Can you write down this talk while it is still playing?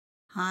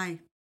Hi,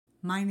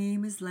 my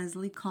name is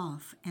Leslie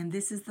Koff, and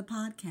this is the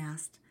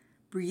podcast,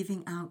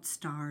 Breathing Out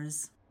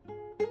Stars.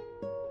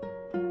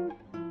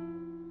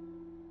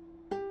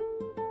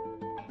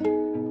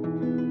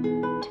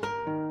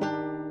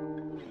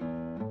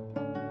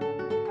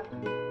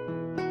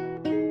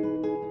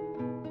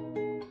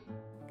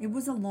 It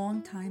was a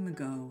long time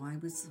ago. I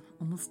was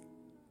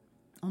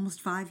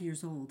almost 5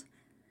 years old,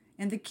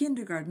 and the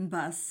kindergarten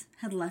bus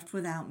had left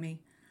without me.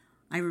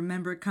 I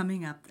remember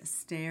coming up the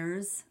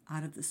stairs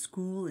out of the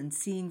school and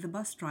seeing the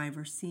bus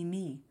driver see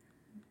me.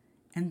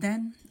 And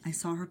then I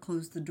saw her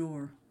close the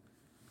door.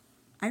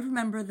 I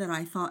remember that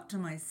I thought to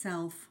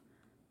myself,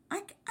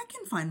 I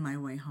can find my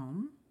way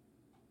home.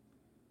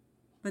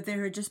 But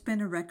there had just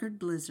been a record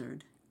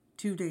blizzard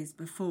 2 days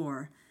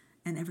before,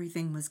 and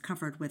everything was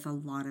covered with a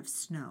lot of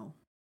snow.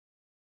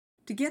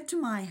 To get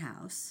to my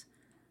house,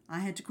 I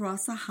had to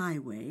cross a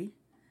highway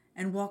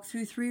and walk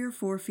through 3 or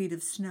 4 feet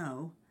of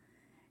snow.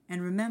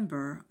 And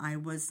remember, I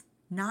was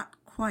not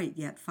quite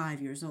yet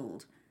 5 years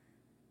old.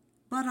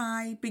 But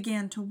I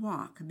began to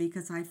walk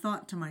because I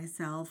thought to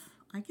myself,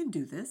 I can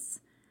do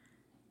this,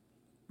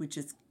 which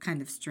is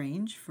kind of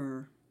strange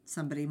for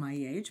somebody my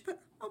age,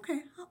 but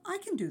okay, I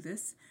can do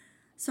this.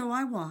 So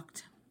I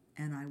walked,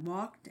 and I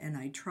walked, and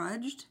I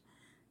trudged,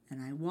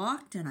 and I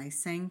walked, and I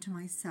sang to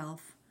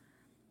myself,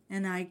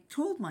 and I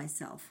told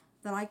myself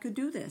that I could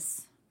do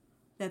this,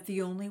 that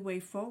the only way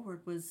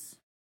forward was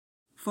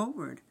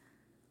forward.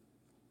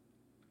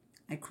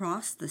 I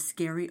crossed the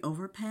scary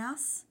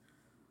overpass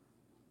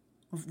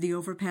of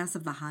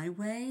the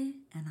highway,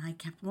 and I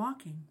kept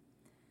walking.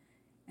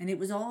 And it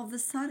was all of a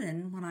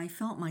sudden when I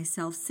felt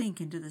myself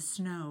sink into the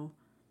snow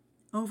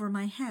over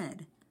my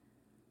head.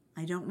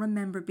 I don't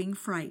remember being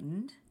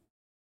frightened,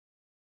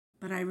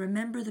 but I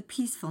remember the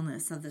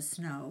peacefulness of the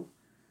snow.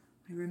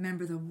 I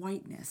remember the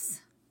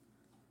whiteness.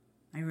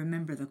 I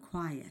remember the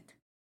quiet.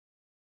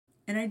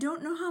 And I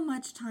don't know how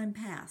much time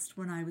passed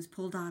when I was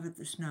pulled out of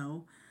the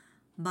snow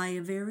by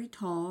a very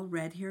tall,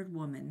 red-haired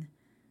woman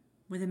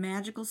with a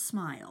magical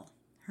smile.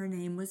 Her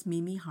name was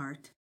Mimi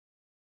Hart.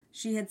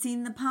 She had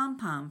seen the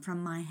pom-pom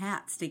from my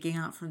hat sticking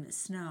out from the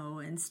snow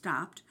and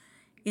stopped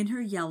in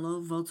her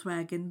yellow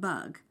Volkswagen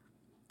Bug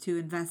to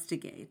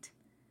investigate.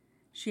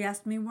 She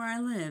asked me where I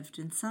lived,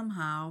 and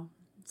somehow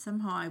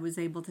I was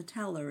able to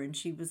tell her, and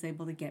she was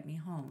able to get me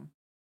home.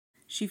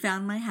 She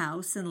found my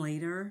house, and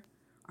later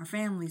our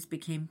families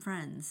became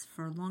friends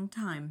for a long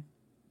time.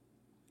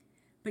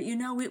 But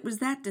it was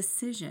that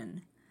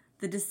decision,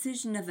 the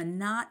decision of a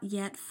not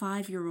yet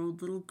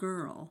 5-year-old little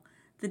girl,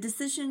 the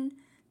decision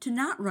to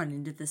not run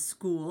into the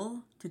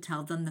school to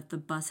tell them that the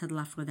bus had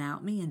left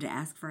without me and to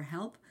ask for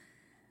help,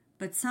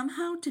 but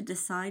somehow to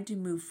decide to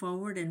move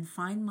forward and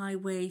find my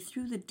way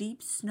through the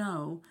deep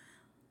snow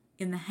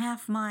in the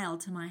half-mile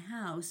to my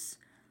house.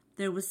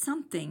 There was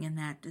something in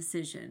that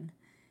decision.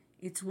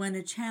 It's when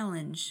a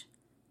challenge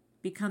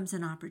becomes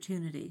an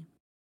opportunity.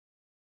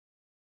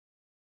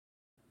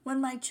 When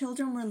my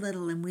children were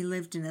little and we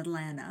lived in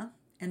Atlanta,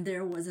 and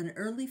there was an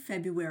early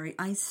February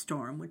ice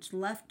storm which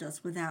left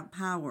us without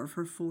power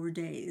for 4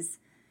 days,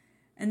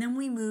 and then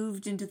we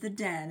moved into the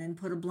den and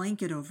put a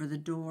blanket over the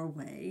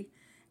doorway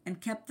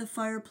and kept the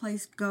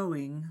fireplace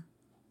going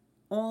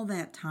all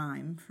that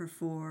time for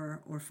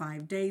 4 or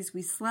 5 days.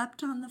 We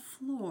slept on the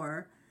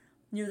floor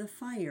near the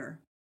fire.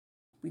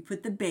 We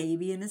put the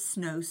baby in a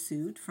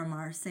snowsuit from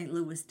our St.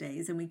 Louis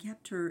days, and we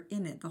kept her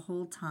in it the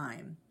whole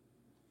time.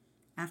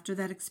 After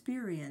that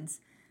experience,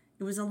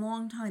 it was a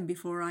long time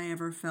before I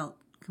ever felt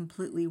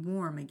completely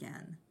warm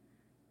again.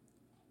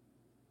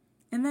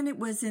 And then it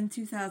was in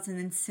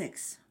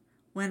 2006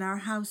 when our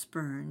house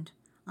burned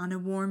on a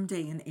warm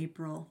day in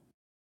April,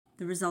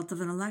 the result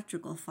of an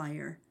electrical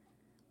fire.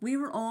 We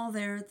were all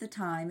there at the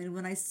time, and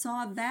when I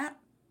saw that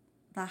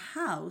the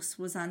house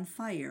was on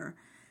fire,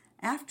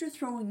 after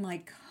throwing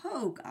my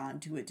Coke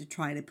onto it to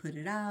try to put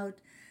it out,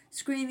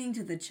 screaming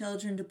to the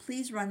children to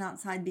please run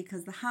outside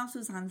because the house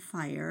was on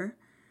fire,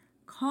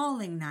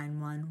 calling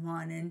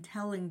 911 and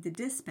telling the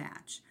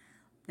dispatch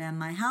that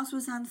my house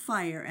was on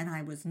fire and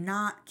I was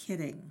not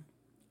kidding,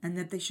 and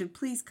that they should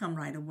please come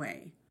right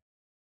away.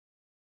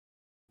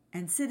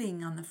 And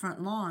sitting on the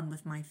front lawn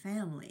with my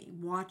family,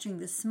 watching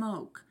the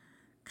smoke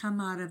come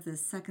out of the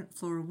second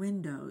floor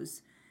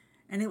windows.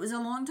 And it was a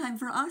long time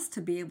for us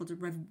to be able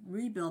to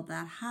rebuild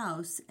that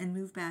house and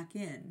move back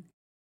in.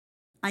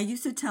 I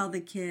used to tell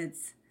the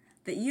kids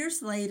that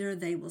years later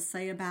they will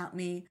say about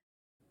me,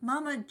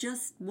 Mama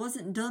just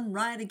wasn't done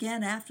right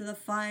again after the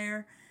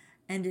fire.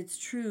 And it's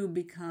true,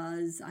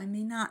 because I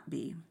may not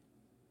be.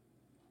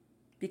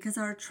 Because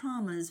our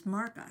traumas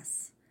mark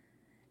us.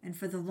 And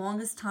for the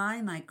longest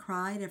time, I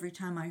cried every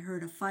time I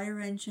heard a fire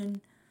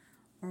engine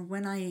or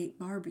when I ate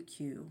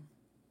barbecue.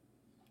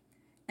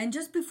 And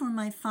just before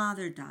my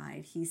father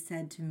died, he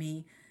said to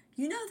me,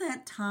 you know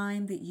that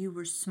time that you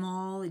were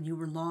small and you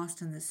were lost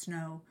in the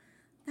snow?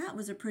 That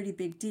was a pretty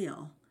big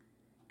deal.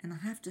 And I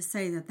have to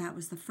say that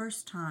was the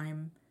first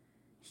time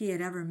he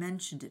had ever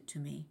mentioned it to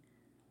me.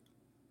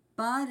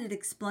 But it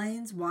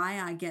explains why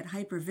I get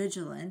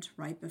hypervigilant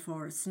right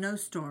before a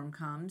snowstorm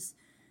comes,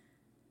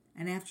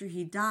 And after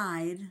he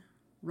died,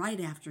 right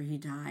after he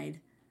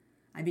died,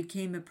 I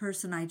became a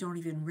person I don't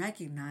even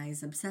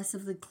recognize,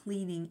 obsessively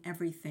cleaning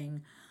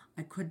everything.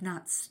 I could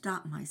not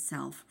stop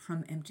myself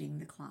from emptying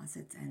the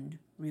closets and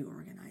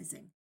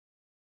reorganizing.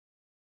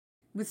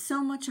 With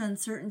so much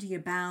uncertainty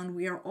abound,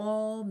 we are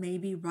all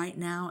maybe right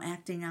now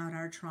acting out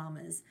our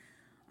traumas.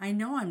 I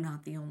know I'm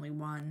not the only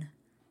one.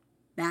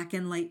 Back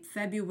in late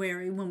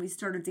February, when we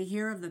started to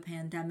hear of the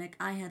pandemic,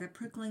 I had a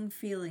prickling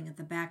feeling at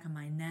the back of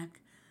my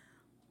neck,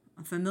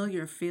 a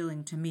familiar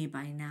feeling to me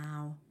by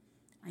now.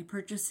 I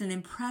purchased an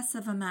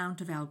impressive amount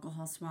of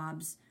alcohol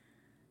swabs,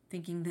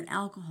 thinking that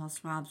alcohol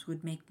swabs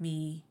would make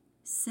me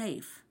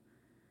safe.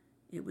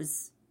 It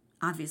was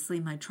obviously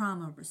my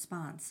trauma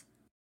response.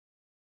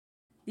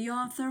 The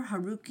author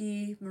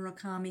Haruki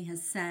Murakami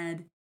has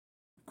said,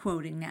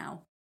 quoting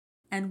now,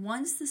 "And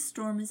once the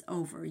storm is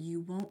over,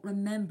 you won't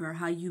remember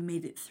how you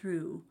made it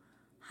through,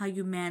 how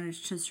you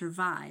managed to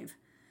survive.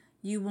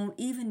 You won't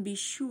even be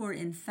sure,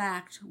 in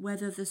fact,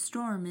 whether the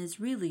storm is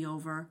really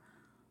over.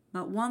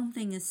 But one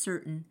thing is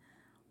certain,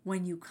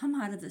 when you come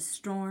out of the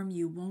storm,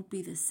 you won't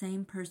be the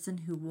same person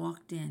who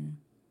walked in."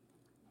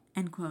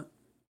 End quote.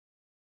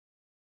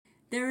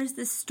 There is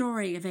this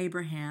story of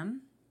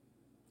Abraham.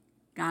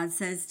 God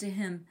says to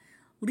him,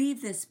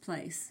 "Leave this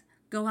place.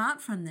 Go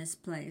out from this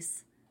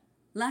place.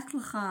 Lech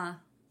lecha,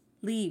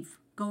 leave,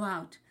 go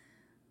out.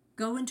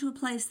 Go into a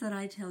place that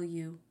I tell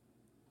you."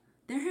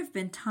 There have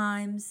been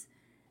times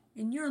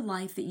in your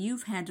life that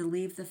you've had to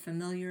leave the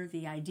familiar,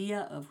 the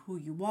idea of who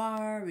you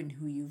are and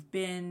who you've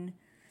been.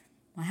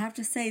 I have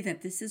to say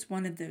that this is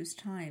one of those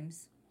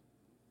times.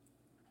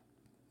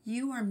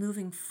 You are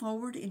moving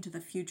forward into the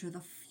future.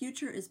 The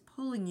future is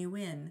pulling you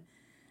in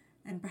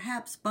and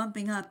perhaps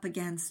bumping up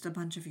against a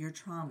bunch of your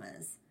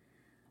traumas.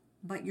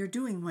 But you're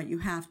doing what you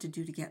have to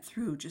do to get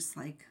through, just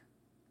like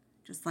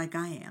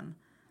I am.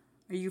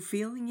 Are you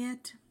feeling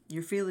it?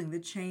 You're feeling the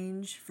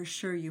change? For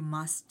sure you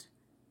must.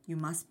 You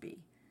must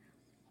be.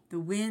 The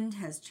wind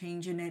has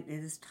changed in it.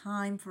 It is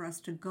time for us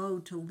to go,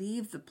 to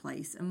leave the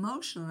place,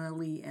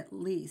 emotionally at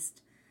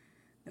least,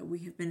 that we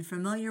have been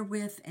familiar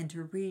with, and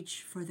to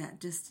reach for that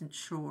distant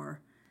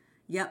shore.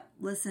 Yep,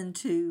 listen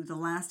to the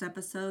last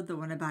episode, the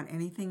one about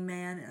Anything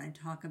Man, and I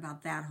talk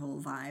about that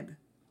whole vibe.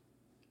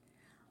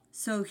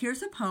 So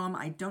here's a poem.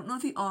 I don't know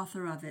the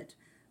author of it,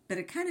 but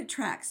it kind of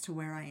tracks to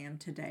where I am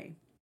today.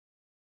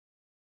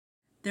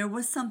 There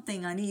was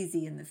something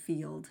uneasy in the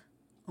field,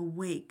 a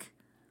wake,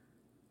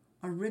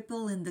 a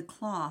ripple in the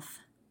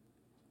cloth.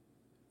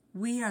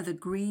 We are the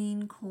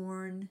green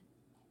corn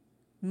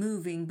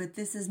moving, but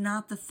this is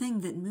not the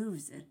thing that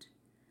moves it.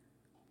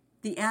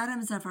 The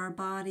atoms of our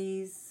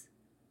bodies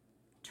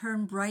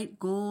turn bright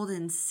gold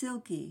and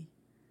silky.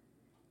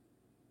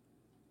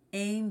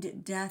 Aimed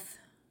at death,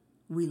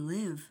 we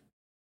live.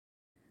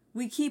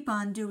 We keep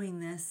on doing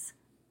this.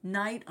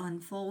 Night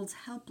unfolds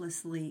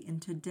helplessly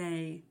into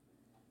day.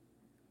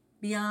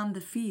 Beyond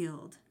the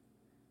field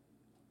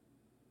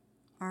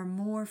are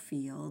more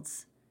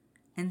fields,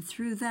 and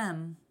through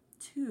them,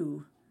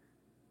 too,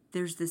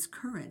 there's this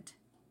current.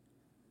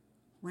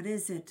 What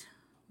is it?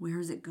 Where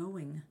is it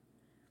going?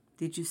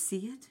 Did you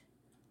see it?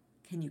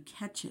 Can you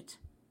catch it?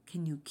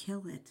 Can you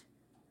kill it?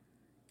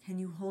 Can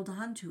you hold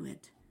on to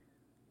it?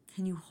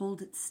 Can you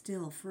hold it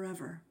still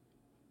forever?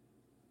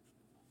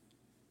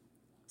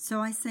 So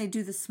I say,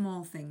 do the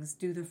small things,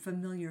 do the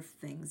familiar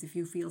things. If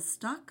you feel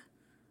stuck,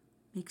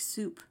 make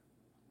soup,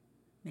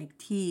 make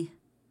tea,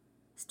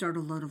 start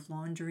a load of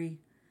laundry,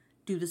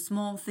 do the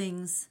small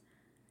things,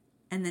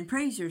 and then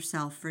praise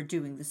yourself for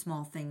doing the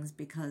small things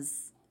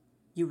because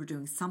you were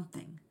doing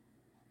something.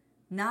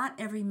 Not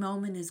every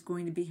moment is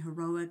going to be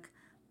heroic,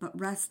 but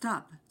rest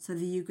up so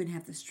that you can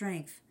have the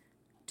strength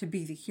to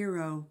be the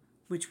hero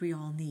which we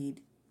all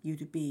need you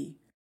to be.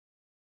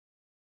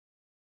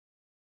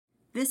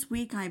 This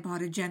week I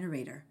bought a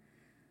generator.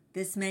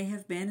 This may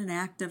have been an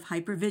act of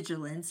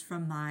hypervigilance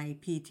from my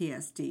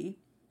PTSD,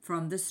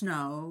 from the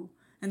snow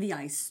and the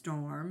ice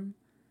storm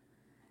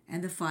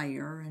and the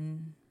fire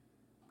and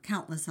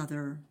countless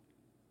other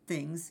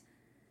things.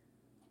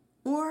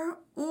 Or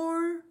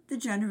the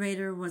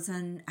generator was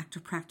an act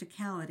of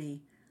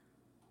practicality.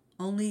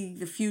 Only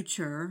the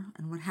future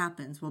and what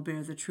happens will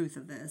bear the truth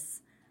of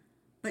this.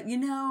 But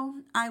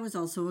I was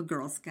also a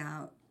Girl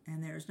Scout,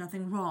 and there's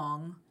nothing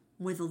wrong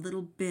with a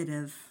little bit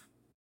of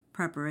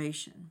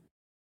preparation.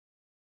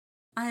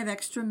 I have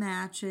extra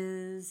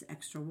matches,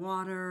 extra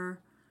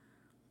water.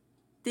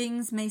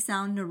 Things may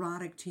sound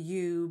neurotic to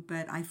you,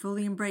 but I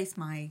fully embrace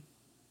my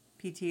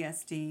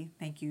PTSD.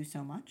 Thank you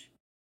so much.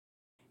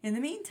 In the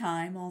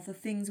meantime, all the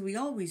things we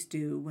always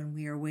do when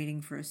we are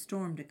waiting for a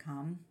storm to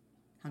come: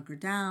 hunker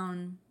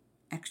down,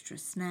 extra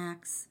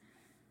snacks,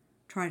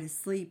 try to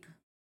sleep.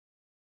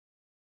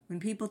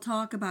 When people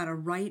talk about a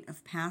rite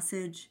of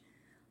passage,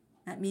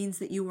 that means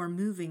that you are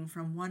moving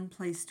from one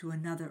place to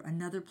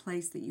another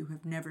place that you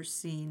have never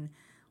seen.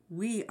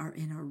 We are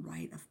in a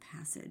rite of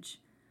passage.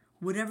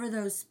 Whatever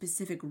those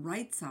specific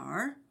rites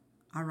are,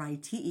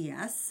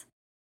 R-I-T-E-S,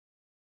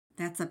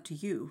 that's up to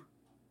you.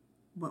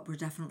 But we're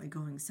definitely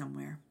going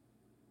somewhere.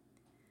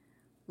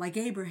 like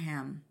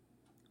Abraham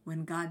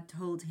when God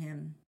told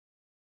him,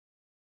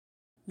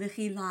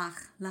 Lichi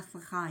lach, lech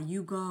lecha,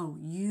 you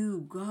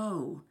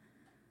go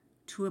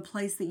to a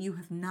place that you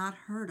have not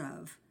heard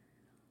of.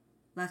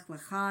 Lech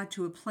lecha,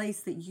 to a place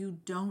that you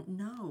don't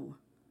know.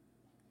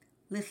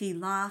 Lichi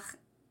lach,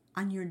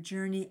 on your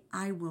journey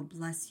I will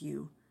bless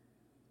you,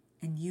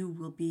 and you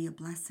will be a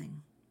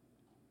blessing.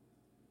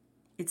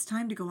 It's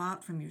time to go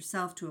out from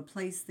yourself to a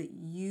place that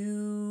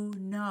you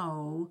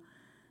know,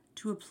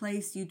 to a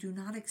place you do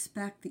not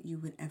expect that you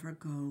would ever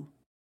go.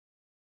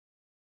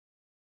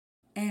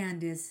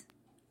 And as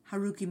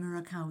Haruki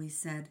Murakami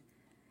said,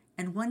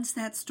 and once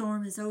that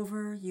storm is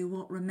over, you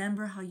won't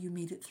remember how you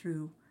made it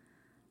through,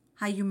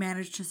 how you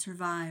managed to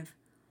survive.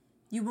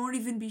 You won't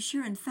even be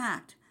sure, in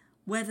fact,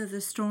 whether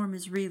the storm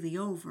is really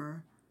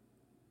over.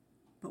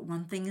 But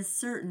one thing is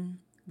certain,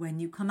 when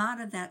you come out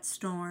of that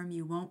storm,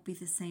 you won't be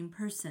the same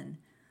person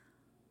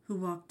who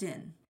walked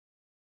in.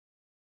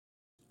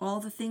 All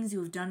the things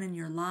you have done in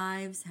your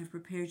lives have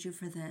prepared you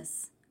for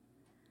this.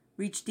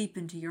 Reach deep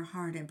into your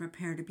heart and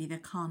prepare to be the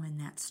calm in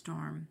that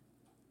storm.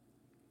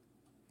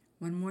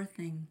 One more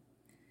thing.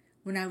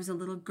 When I was a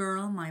little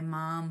girl, my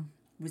mom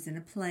was in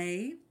a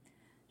play.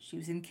 She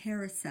was in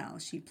Carousel.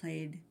 She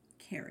played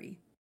Carrie.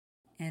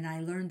 And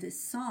I learned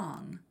this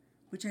song,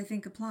 which I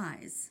think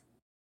applies.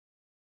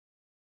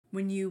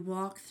 When you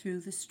walk through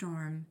the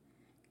storm,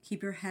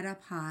 keep your head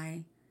up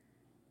high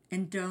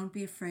and don't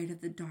be afraid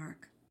of the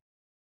dark.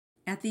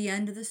 At the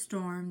end of the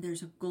storm,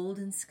 there's a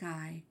golden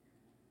sky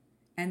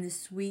and the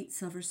sweet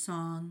silver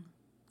song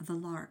of the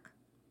lark.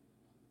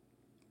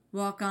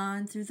 Walk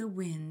on through the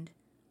wind,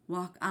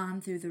 walk on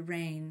through the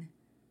rain.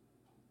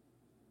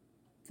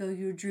 Though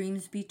your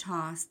dreams be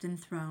tossed and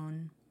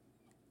thrown,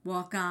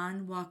 walk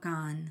on,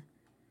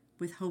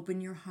 with hope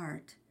in your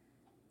heart,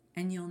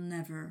 and you'll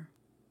never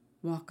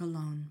walk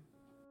alone.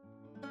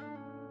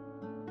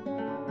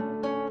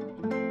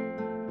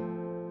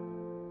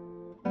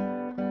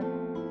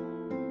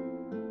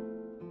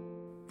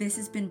 This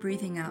has been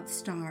Breathing Out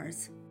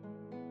Stars.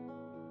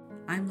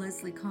 I'm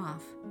Leslie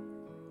Koff,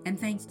 and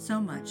thanks so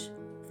much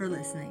for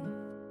listening.